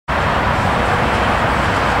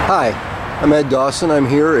Hi, I'm Ed Dawson. I'm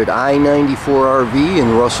here at I-94RV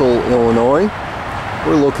in Russell, Illinois.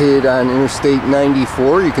 We're located on Interstate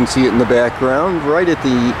 94. You can see it in the background, right at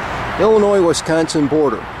the Illinois-Wisconsin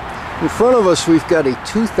border. In front of us, we've got a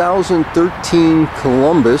 2013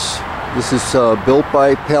 Columbus. This is built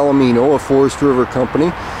by Palomino, a Forest River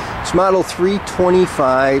company. It's model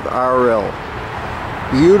 325RL.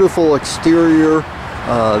 Beautiful exterior.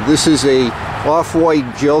 This is a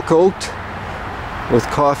off-white gel coat with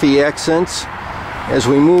coffee accents. As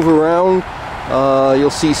we move around, you'll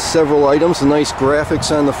see several items, the nice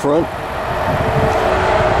graphics on the front.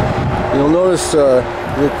 You'll notice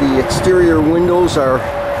that the exterior windows are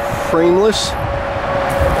frameless,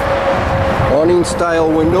 awning style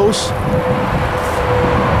windows.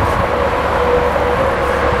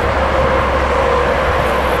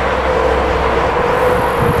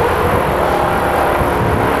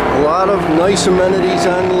 A lot of nice amenities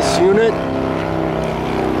on this unit.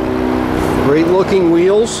 Great looking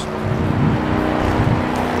wheels.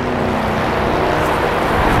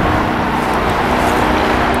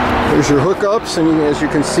 There's your hookups, and as you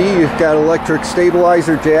can see, you've got electric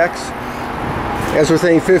stabilizer jacks. As with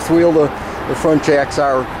any fifth wheel, the front jacks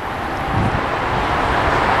are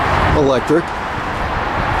electric.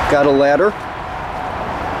 Got a ladder.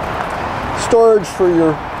 Storage for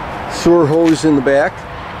your sewer hose in the back.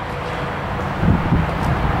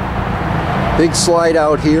 Big slide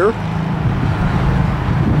out here.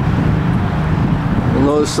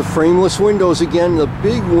 Notice the frameless windows again, the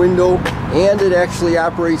big window, and it actually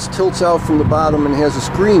tilts out from the bottom and has a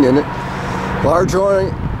screen in it. Large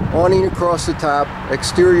awning across the top,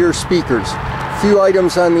 exterior speakers. A few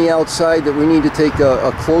items on the outside that we need to take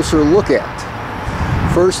a closer look at.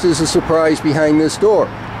 First is a surprise behind this door.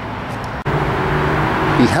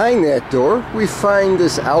 Behind that door, we find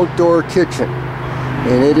this outdoor kitchen,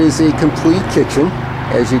 and it is a complete kitchen.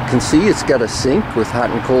 As you can see, it's got a sink with hot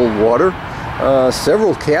and cold water.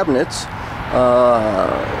 Several cabinets,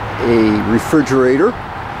 a refrigerator,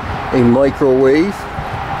 a microwave,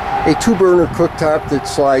 a 2-burner cooktop that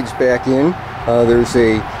slides back in. There's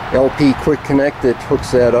a LP quick connect that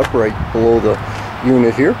hooks that up right below the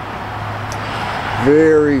unit here.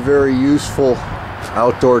 Very, very useful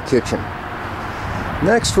outdoor kitchen.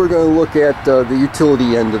 Next, we're going to look at the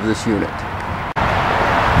utility end of this unit.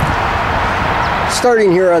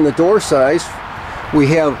 Starting here on the door size, we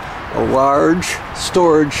have a large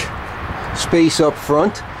storage space up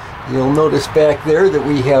front. You'll notice back there that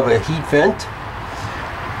we have a heat vent.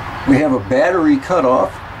 We have a battery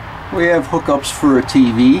cutoff. We have hookups for a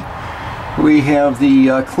TV. We have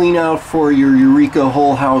the clean out for your Eureka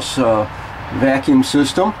whole house vacuum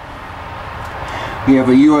system. We have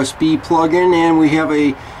a USB plug-in, and we have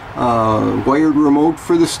a wired remote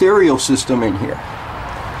for the stereo system in here.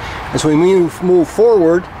 As we move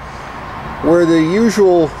forward, where the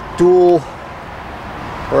usual dual,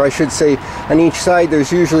 or I should say on each side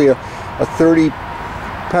there's usually a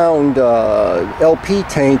 30-pound LP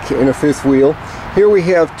tank in a fifth wheel. Here we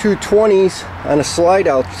have two 20s on a slide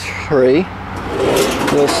out tray.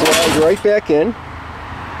 They'll slide right back in.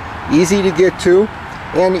 Easy to get to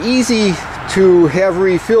and easy to have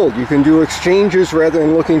refilled. You can do exchanges rather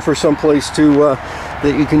than looking for some place to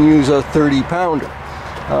that you can use a 30-pounder.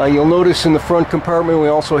 You'll notice in the front compartment we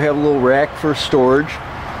also have a little rack for storage.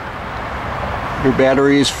 Your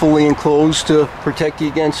battery is fully enclosed to protect you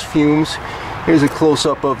against fumes. Here's a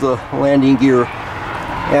close-up of the landing gear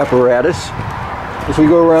apparatus. As we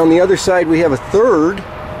go around the other side, we have a third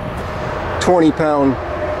 20-pound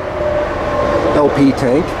LP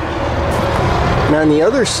tank. And on the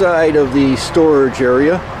other side of the storage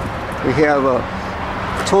area, we have a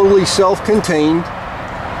totally self-contained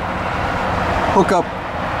hookup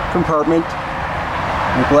compartment.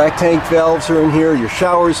 Your black tank valves are in here, your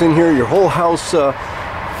showers in here, your whole house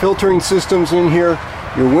filtering systems in here,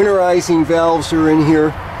 your winterizing valves are in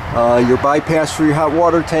here, your bypass for your hot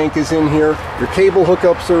water tank is in here, your cable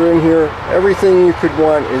hookups are in here. Everything you could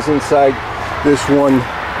want is inside this one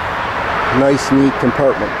nice, neat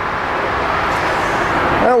compartment.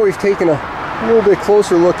 Now we've taken a little bit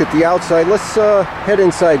closer look at the outside. Let's head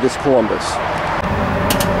inside this Columbus.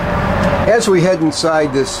 As we head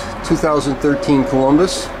inside this 2013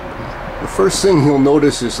 Columbus, the first thing you'll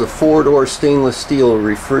notice is the 4-door stainless steel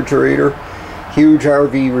refrigerator, huge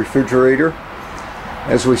RV refrigerator.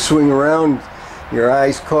 As we swing around, your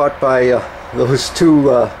eyes caught by those two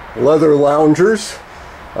leather loungers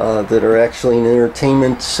that are actually an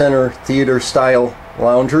entertainment center theater style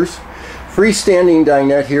loungers. Freestanding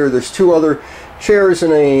dinette here. There's two other chairs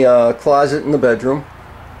and a closet in the bedroom.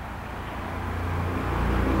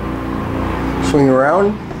 Swing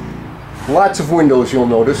around, Lots of windows, you'll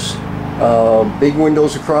notice. Big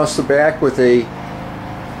windows across the back with a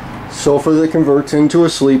sofa that converts into a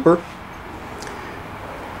sleeper.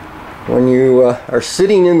 When you are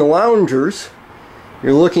sitting in the loungers,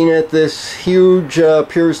 you're looking at this huge,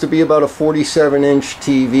 appears to be about a 47-inch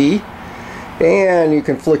TV, and you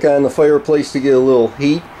can flick on the fireplace to get a little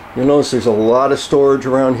heat. You'll notice there's a lot of storage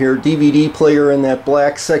around here. DVD player in that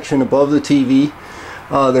black section above the TV.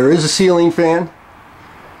 There is a ceiling fan.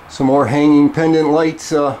 Some more hanging pendant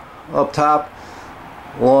lights up top,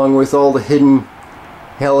 along with all the hidden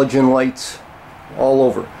halogen lights all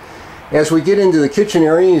over. As we get into the kitchen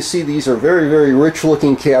area, you see these are very, very rich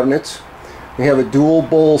looking cabinets. We have a dual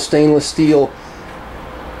bowl stainless steel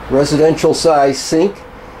residential size sink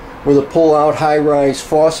with a pull-out high-rise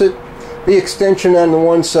faucet. The extension on the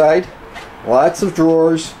one side, lots of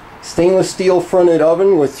drawers, stainless steel fronted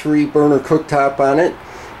oven with 3-burner cooktop on it,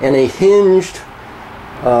 and a hinged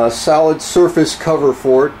solid surface cover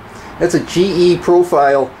for it. That's a GE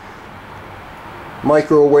profile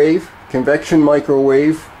microwave, convection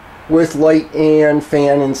microwave, with light and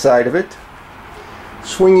fan inside of it.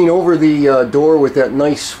 Swinging over the door with that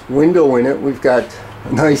nice window in it, we've got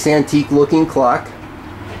a nice antique looking clock.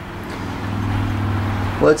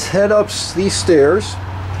 Let's head up these stairs.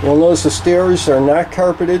 You'll notice the stairs are not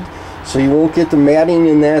carpeted, so you won't get the matting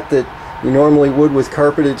in that you normally would with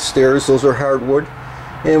carpeted stairs. Those are hardwood.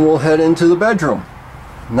 And we'll head into the bedroom.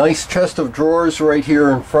 Nice chest of drawers right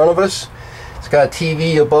here in front of us. It's got a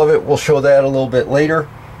TV above it. We'll show that a little bit later.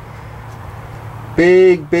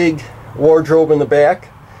 Big wardrobe in the back.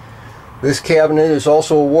 This cabinet is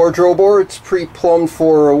also a wardrobe, or it's pre-plumbed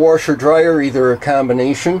for a washer dryer, either a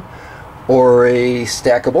combination or a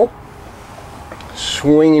stackable.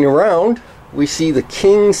 Swinging around, we see the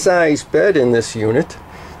king size bed in this unit.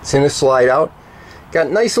 It's in a slide out.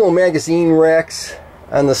 Got nice little magazine racks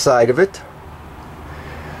on the side of it.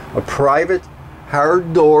 A private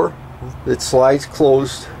hard door that slides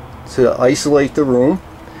closed to isolate the room.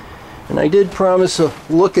 And I did promise a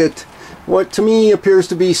look at what to me appears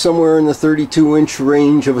to be somewhere in the 32-inch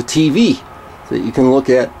range of a TV that you can look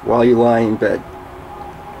at while you lie in bed.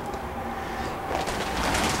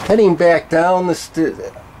 Heading back down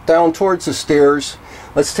towards the stairs,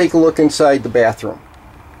 let's take a look inside the bathroom.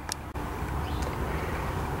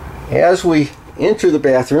 As we enter the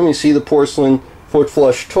bathroom, you see the porcelain foot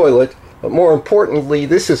flush toilet, but more importantly,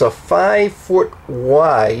 this is a 5-foot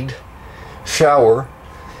wide shower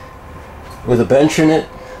with a bench in it,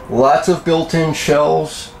 lots of built-in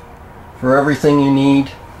shelves for everything you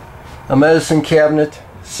need, a medicine cabinet,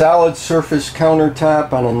 solid surface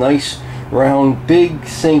countertop on a nice round big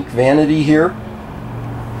sink vanity here.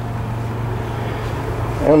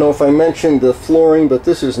 I don't know if I mentioned the flooring, but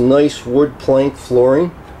this is nice wood plank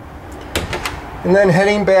flooring. And then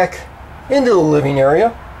heading back into the living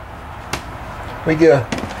area, we get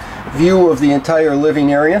a view of the entire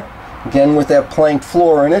living area, again with that planked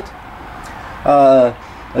floor in it.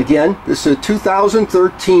 Again, this is a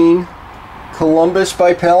 2013 Columbus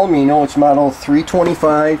by Palomino. It's model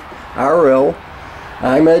 325 RL.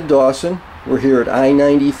 I'm Ed Dawson. We're here at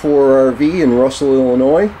I-94RV in Russell,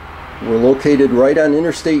 Illinois. We're located right on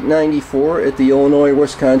Interstate 94 at the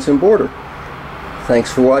Illinois-Wisconsin border.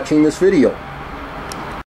 Thanks for watching this video.